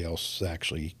application. Nobody else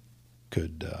actually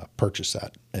could purchase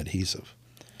that adhesive.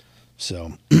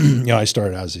 So, I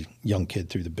started as a young kid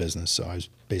through the business, so I was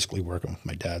basically working with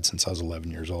my dad since I was 11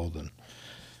 years old and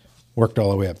worked all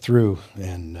the way up through.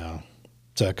 And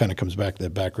so it kind of comes back to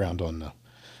that background on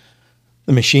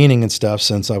the machining and stuff,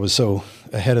 since I was so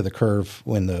ahead of the curve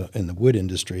in the wood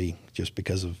industry, just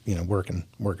because of working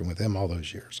with him all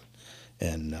those years.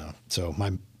 And so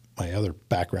my other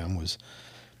background was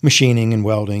machining and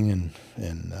welding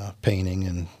and painting,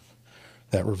 and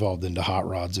that revolved into hot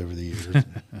rods over the years.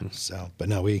 So, but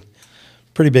no,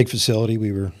 pretty big facility.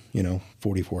 We were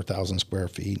 44,000 square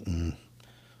feet and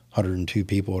 102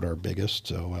 people at our biggest.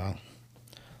 So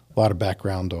a lot of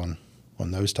background on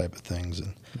those type of things.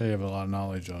 And They have a lot of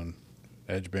knowledge on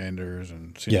edge banders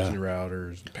and CNC Yeah.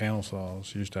 routers, and panel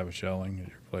saws. You used to have a shelling at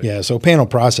your place. yeah, so panel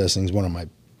processing is one of my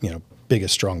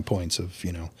biggest strong points of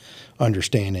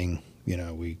understanding.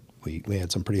 We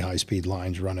had some pretty high speed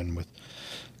lines running with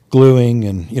gluing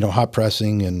and hot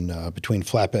pressing and between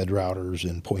flatbed routers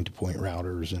and point to point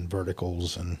routers and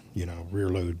verticals and rear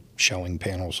load shelling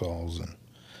panel saws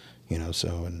and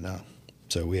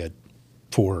so we had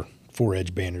four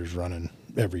edge banders running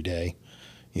every day,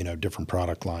 different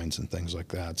product lines and things like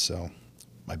that. So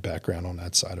my background on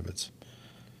that side of it's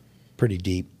pretty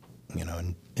deep,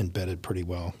 and embedded pretty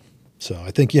well. So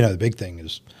I think, the big thing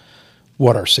is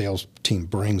what our sales team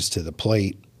brings to the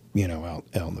plate, out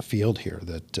in the field here,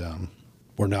 that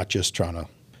we're not just trying to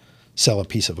sell a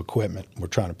piece of equipment. We're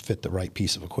trying to fit the right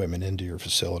piece of equipment into your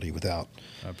facility without,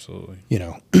 Absolutely.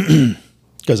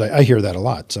 Because I hear that a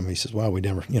lot. Somebody says, well, we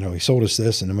never, he sold us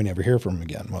this and then we never hear from him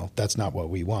again. Well, that's not what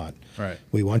we want. Right.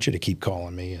 We want you to keep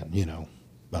calling me. And,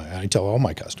 I tell all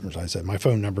my customers, I said, my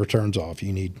phone number turns off.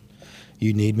 You need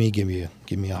me, give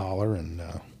me a holler. And,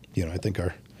 I think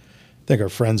our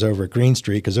friends over at Green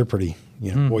Street, because they're pretty,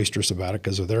 boisterous about it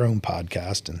because of their own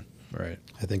podcast. And Right.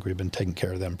 I think we've been taking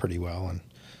care of them pretty well. And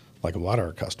like a lot of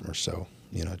our customers. So,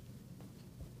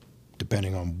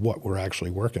 depending on what we're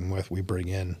actually working with, we bring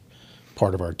in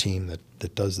part of our team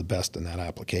that does the best in that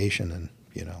application. And,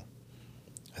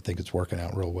 I think it's working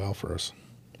out real well for us.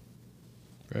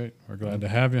 Great. We're glad to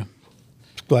have you.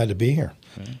 Glad to be here.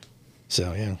 Okay.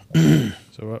 So, yeah.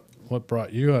 So what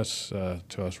brought you to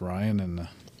us, Ryan, and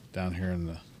down here in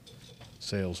the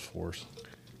sales force?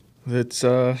 It's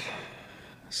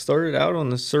started out on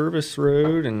the service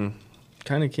road and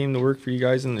kind of came to work for you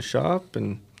guys in the shop,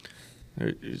 and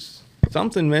there's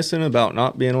something missing about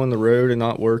not being on the road and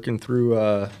not working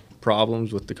through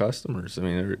problems with the customers. I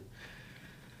mean,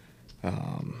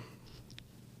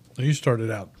 You started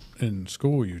out in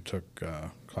school. You took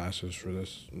classes for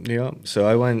this. yeah. So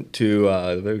I went to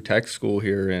the Votech school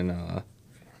here in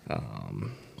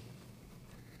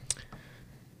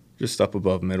just up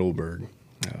above Middleburg,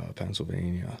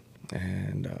 Pennsylvania,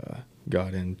 and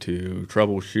got into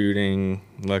troubleshooting,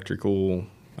 electrical,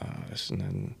 and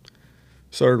then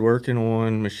started working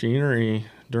on machinery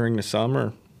during the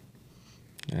summer,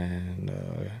 and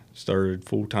started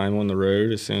full time on the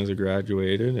road as soon as I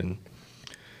graduated. And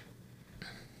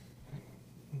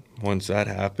once that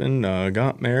happened,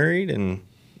 got married, and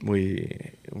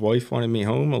wife wanted me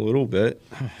home a little bit,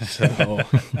 so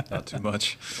Not too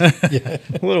much. a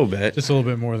little bit. Just a little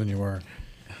bit more than you were.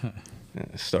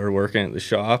 Started working at the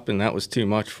shop, and that was too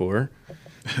much for her.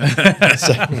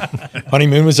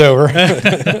 Honeymoon was over.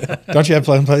 Don't you have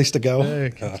a place to go?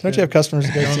 Hey, Don't you have customers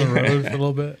to go on see? the road for a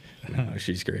little bit. No,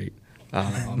 she's great.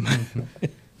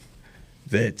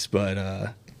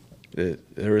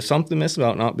 There was something missing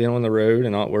about not being on the road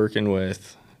and not working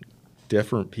with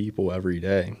different people every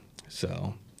day.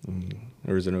 So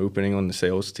there was an opening on the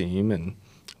sales team, and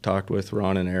talked with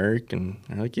Ron and Eric, and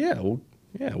they're like,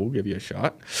 we'll give you a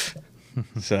shot.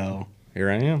 So here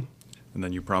I am. And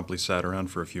then you promptly sat around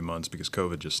for a few months because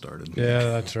COVID just started. Yeah,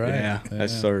 that's right. Yeah, I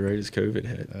started right as COVID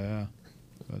hit. Yeah,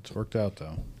 that's worked out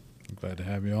though. I'm glad to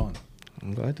have you on.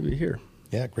 I'm glad to be here.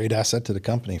 Yeah, great asset to the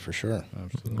company for sure.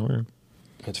 Absolutely.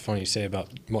 It's funny you say about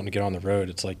wanting to get on the road.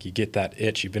 It's like you get that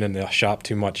itch. You've been in the shop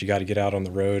too much. You got to get out on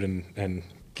the road and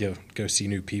go see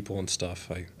new people and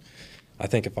stuff. I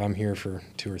think if I'm here for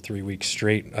 2 or 3 weeks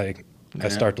straight, I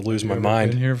start to lose my Been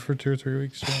mind. here for 2 or 3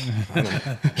 weeks.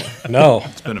 No,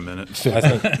 It's been a minute. I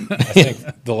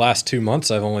think the last 2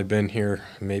 months I've only been here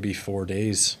maybe 4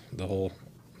 days. The whole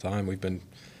time we've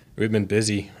been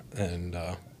busy, and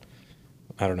I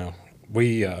don't know.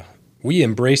 We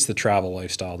embrace the travel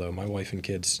lifestyle though. My wife and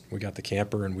kids, we got the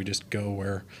camper, and we just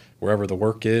go wherever the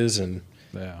work is, and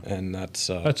that's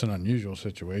That's an unusual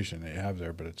situation that you have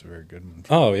there, but it's a very good one.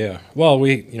 Oh yeah. Well,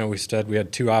 we said we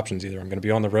had 2 options. Either I'm going to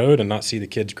be on the road and not see the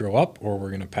kids grow up, or we're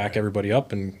going to pack everybody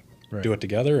up and do it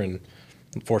together. And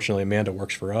unfortunately, Amanda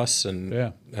works for us, and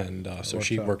so works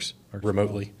she out. works Works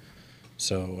remotely.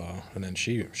 So and then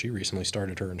she recently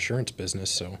started her insurance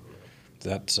business, so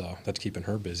that's keeping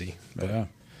her busy. Yeah.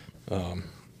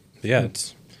 Yeah,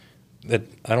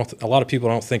 a lot of people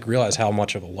don't realize how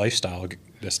much of a lifestyle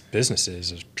this business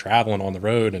is traveling on the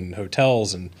road and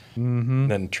hotels, and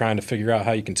then trying to figure out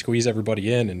how you can squeeze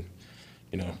everybody in.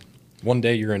 And one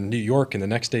day you're in New York, and the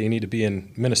next day you need to be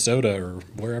in Minnesota or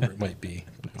wherever it might be.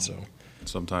 So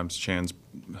Sometimes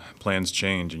plans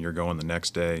change, and you're going the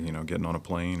next day, getting on a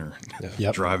plane or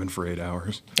Yep. driving for 8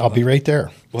 hours. I'll be right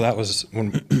there. well, that was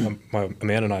when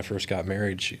Amanda and I first got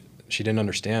married. She didn't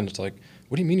understand. It's like,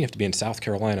 what do you mean you have to be in South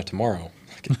Carolina tomorrow?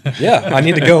 Like, yeah, I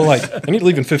need to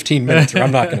leave in 15 minutes, or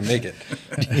I'm not going to make it.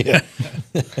 Yeah.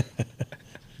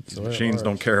 So it Machines works.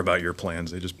 don't care about your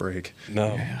plans; they just break.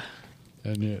 No.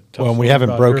 And Well, we haven't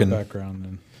about broken- your background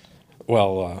then.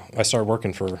 Well, I started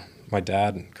working for my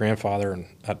dad and grandfather, and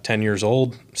at 10 years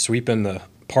old, sweeping the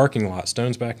parking lot,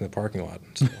 stones back in the parking lot.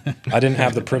 So I didn't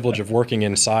have the privilege of working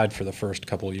inside for the first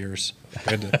couple of years.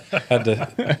 I had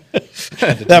to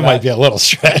That might be a little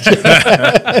stretch.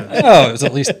 No, it was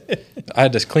at least I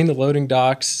had to clean the loading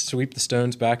docks, sweep the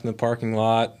stones back in the parking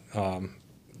lot,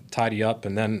 tidy up,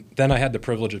 and then I had the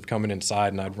privilege of coming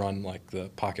inside, and I'd run like the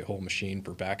pocket hole machine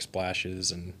for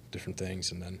backsplashes and different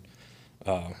things, and then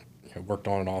worked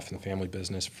on and off in the family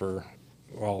business for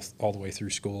all the way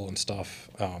through school and stuff.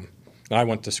 I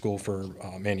went to school for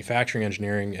manufacturing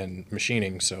engineering and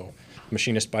machining, so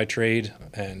machinist by trade.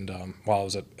 And while I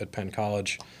was at Penn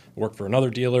College, I worked for another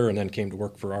dealer and then came to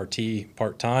work for RT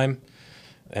part-time.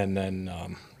 And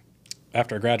then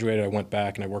after I graduated, I went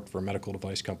back and I worked for a medical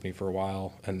device company for a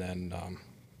while, and then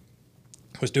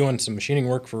was doing some machining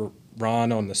work for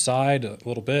Ron on the side a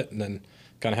little bit, and then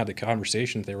kind of had the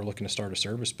conversation that they were looking to start a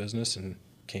service business, and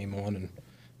came on and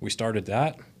we started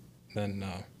that. Then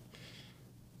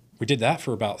we did that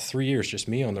for about 3 years, just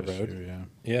me on the road. Sure, yeah.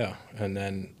 Yeah, and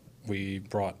then we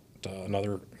brought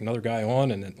another guy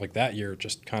on, and then like that year it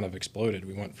just kind of exploded.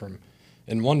 We went from,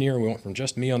 in 1 year, we went from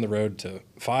just me on the road to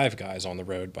 5 guys on the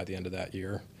road by the end of that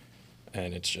year,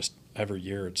 and it's just every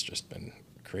year it's just been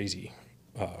crazy.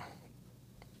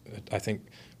 I think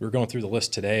we were going through the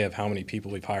list today of how many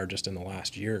people we've hired just in the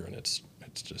last year, and it's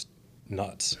just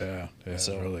nuts. Yeah,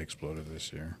 So- it really exploded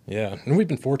this year. Yeah, and we've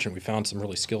been fortunate. We found some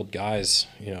really skilled guys.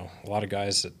 You know, a lot of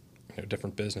guys that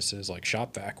different businesses like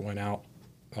ShopVac went out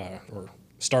or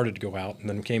started to go out, and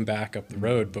then came back up the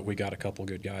road. But we got a couple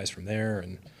good guys from there,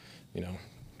 and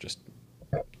just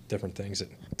different things that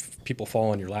people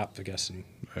fall in your lap, I guess, in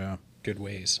Yeah, good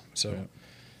ways. So,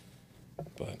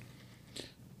 but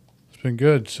it's been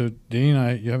good. So, Dean,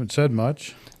 you haven't said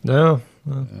much. No.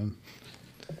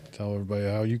 Tell everybody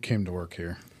how you came to work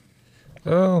here.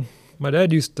 Oh, my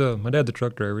dad's the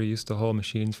truck driver. He used to haul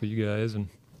machines for you guys, and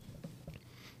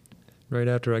right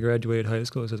after I graduated high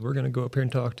school, he says, we're going to go up here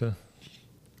and talk to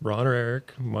Ron or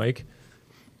Eric, Mike.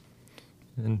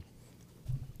 And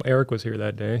Eric was here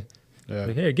that day. Yeah,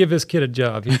 Like, hey, give this kid a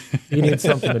job. He needs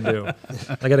something to do.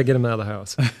 I got to get him out of the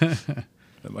house.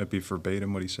 That might be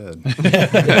verbatim what he said.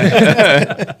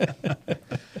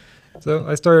 So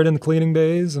I started in the cleaning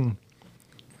bays and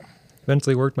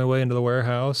eventually worked my way into the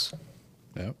warehouse.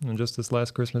 Yep. And just this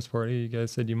last Christmas party, you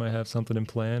guys said you might have something in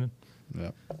plan.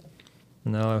 Yep.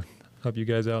 And now I help you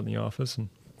guys out in the office. And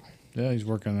Yeah, he's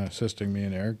working, assisting me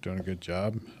and Eric, doing a good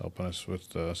job, helping us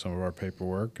with some of our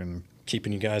paperwork, and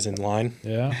keeping you guys in line,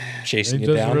 yeah, chasing he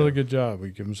you does down. a really good job. We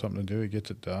give him something to do, he gets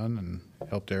it done, and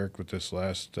helped Eric with this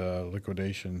last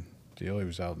liquidation deal. He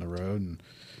was out on the road and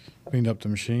cleaned up the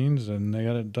machines, and they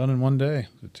got it done in one day,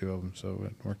 the two of them. So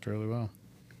it worked really well.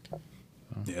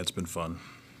 Yeah, it's been fun.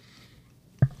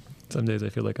 some days I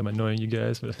feel like I'm annoying you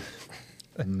guys, but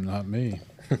Not me.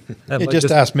 You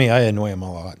just asked me. I annoy him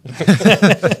a lot.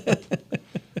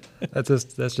 that's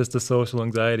just the social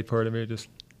anxiety part of me. Just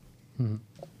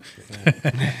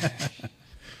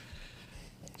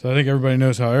So I think everybody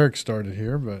knows how Eric started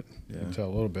here, but you Yeah. can tell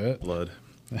a little bit. Blood.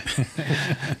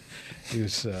 He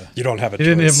was. You don't have a He choice.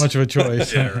 didn't have much of a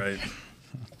choice. Yeah, right.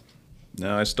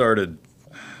 No, I started,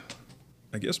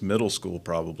 I guess, middle school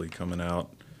probably, coming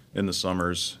out in the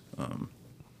summers.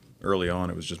 Early on,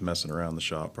 it was just messing around the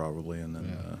shop probably, and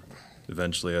then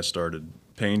eventually I started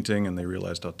painting, and they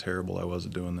realized how terrible I was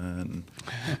at doing that, and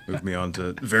moved me on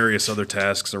to various other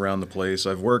tasks around the place.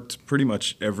 I've worked pretty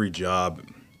much every job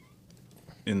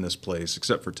in this place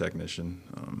except for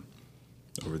technician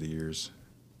over the years,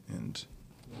 and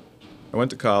I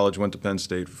went to college, went to Penn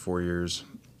State for 4 years,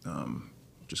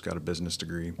 just got a business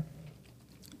degree,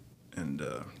 and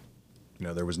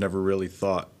there was never really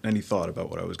any thought about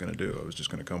what I was going to do. I was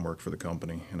just going to come work for the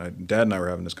company. And Dad and I were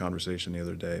having this conversation the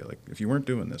other day, like, if you weren't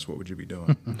doing this, what would you be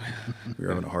doing? We were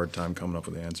having a hard time coming up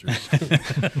with answers.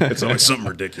 It's always something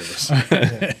ridiculous.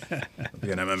 I'd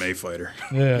be an MMA fighter.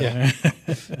 Yeah.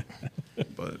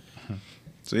 But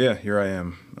so yeah, here I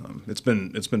am. It's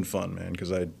been fun, man, because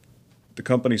the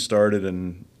company started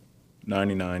in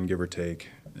 '99, give or take,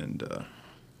 and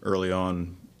early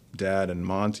on, Dad and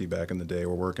Monty back in the day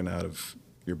were working out of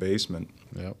your basement,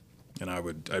 Yep. and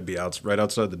I'd be right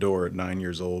outside the door at 9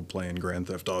 years old playing Grand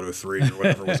Theft Auto 3 or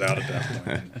whatever was out at that point.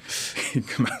 And he'd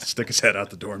come out, stick his head out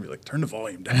the door, and be like, "Turn the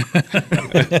volume down."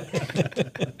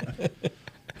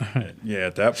 Yeah,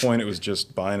 at that point it was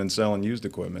just buying and selling used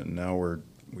equipment, and now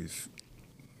we've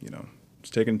it's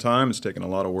taken time, it's taken a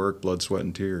lot of work, blood, sweat,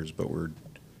 and tears, but we're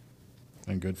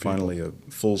And good people. finally a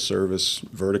full service,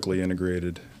 vertically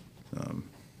integrated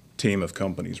team of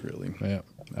companies, really. Yeah,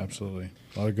 absolutely.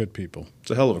 A lot of good people.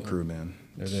 It's a hell of a crew, man.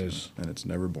 It is. And it's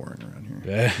never boring around here.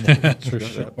 Yeah, that's for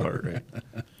sure. part, right?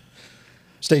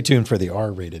 Stay tuned for the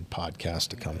R-rated podcast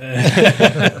to come.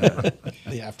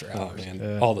 The after Oh hours.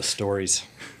 man, all the stories,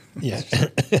 Yeah.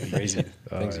 crazy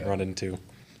things you yeah. run into.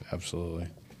 Absolutely.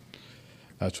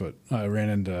 That's what I ran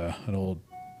into an old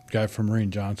guy from Marine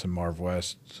Johnson, Marv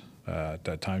West, at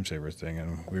that Time Saver thing,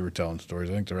 and we were telling stories.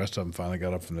 I think the rest of them finally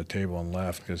got up from the table and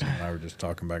left because he and I were just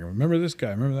talking back. Remember this guy?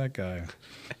 Remember that guy?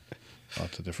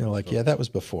 Lots of different. You're like, yeah, that was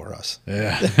before us.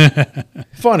 Yeah,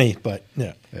 Funny, but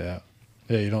yeah. yeah,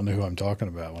 Yeah, you don't know who I'm talking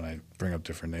about when I bring up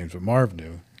different names, but Marv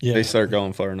knew. Yeah. They start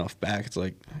going far enough back. It's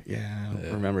like, yeah, I don't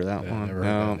Yeah. remember that Yeah, one. never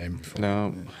heard that name before.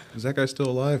 No. Is that guy still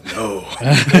alive? No.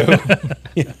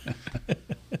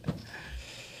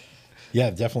 Yeah,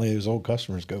 definitely. Those old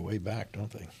customers go way back, don't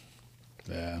they?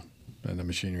 Yeah, and the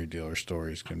machinery dealer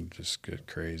stories can just get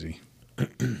crazy.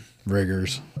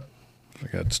 Riggers, I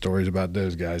got stories about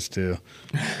those guys too.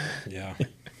 Yeah.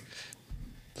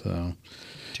 So,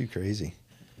 Too crazy.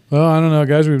 well, I don't know,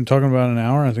 guys. We've been talking about an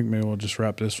hour. I think maybe we'll just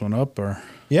wrap this one up, or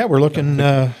Yeah, we're looking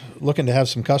looking to have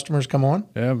some customers come on.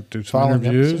 yeah, do some Following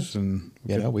interviews episodes. and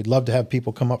You know, we'd love to have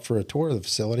people come up for a tour of the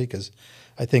facility because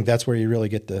I think that's where you really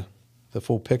get the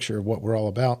full picture of what we're all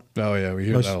about. oh yeah, we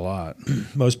hear Most- that a lot.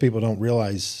 Most people don't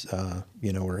realize,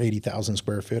 you know, we're 80,000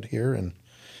 square foot here and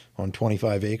on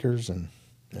 25 acres, and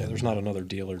Yeah, there's not another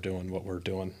dealer doing what we're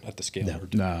doing at the scale No. we're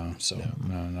doing. No, So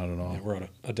no, not at all. yeah, we're at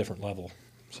a different level.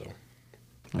 So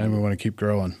And we want to keep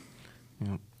growing.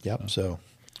 yep. So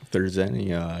If there's any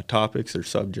topics or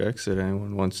subjects that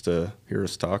anyone wants to hear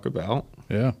us talk about,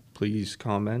 Yeah, please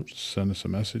comment. send us a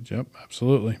message. Yep,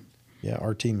 absolutely. yeah,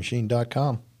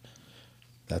 rtmachine.com.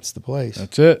 That's the place.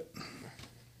 That's it.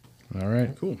 All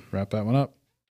right, Cool. Wrap that one up.